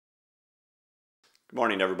Good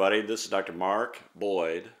morning, everybody. This is Dr. Mark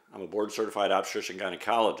Boyd. I'm a board-certified obstetrician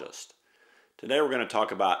gynecologist. Today we're going to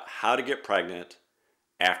talk about how to get pregnant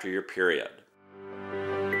after your period.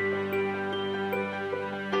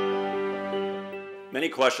 Many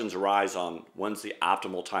questions arise on when's the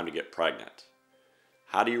optimal time to get pregnant.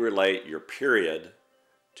 How do you relate your period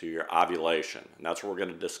to your ovulation? And that's what we're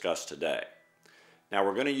going to discuss today. Now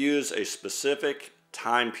we're going to use a specific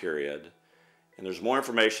time period, and there's more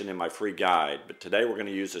information in my free guide, but today we're going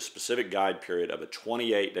to use a specific guide period of a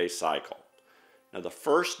 28-day cycle. Now the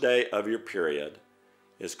first day of your period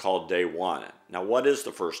is called day 1. Now what is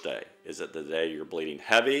the first day? Is it the day you're bleeding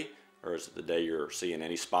heavy, or is it the day you're seeing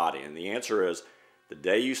any spotting? And the answer is the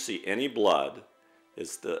day you see any blood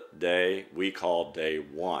is the day we call day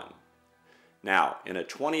 1. Now in a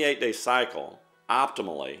 28-day cycle,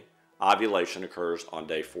 optimally, ovulation occurs on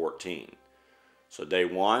day 14. So day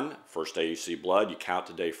 1, first day you see blood, you count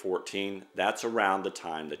to day 14. That's around the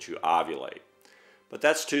time that you ovulate. But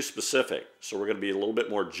that's too specific, so we're going to be a little bit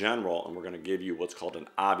more general, and we're going to give you what's called an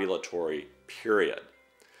ovulatory period.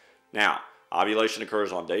 Now, ovulation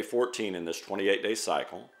occurs on day 14 in this 28-day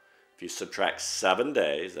cycle. If you subtract 7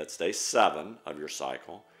 days, that's day 7 of your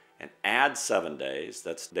cycle, and add 7 days,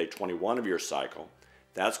 that's day 21 of your cycle,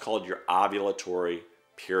 that's called your ovulatory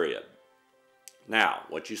period. Now,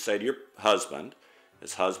 what you say to your husband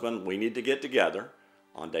is, husband, we need to get together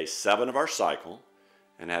on day 7 of our cycle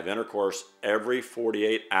and have intercourse every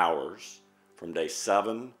 48 hours from day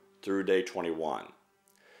 7 through day 21.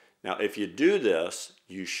 Now, if you do this,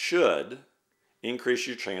 you should increase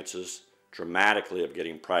your chances dramatically of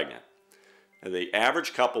getting pregnant. Now, the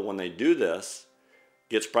average couple, when they do this,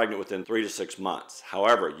 gets pregnant within 3 to 6 months.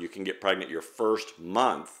 However, you can get pregnant your first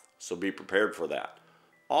month, so be prepared for that.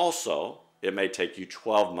 Also, it may take you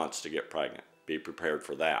 12 months to get pregnant. Be prepared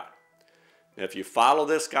for that. Now, if you follow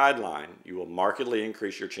this guideline, you will markedly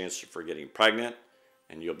increase your chances for getting pregnant,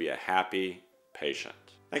 and you'll be a happy patient.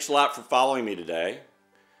 Thanks a lot for following me today.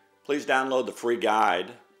 Please download the free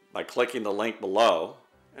guide by clicking the link below,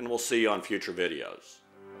 and we'll see you on future videos.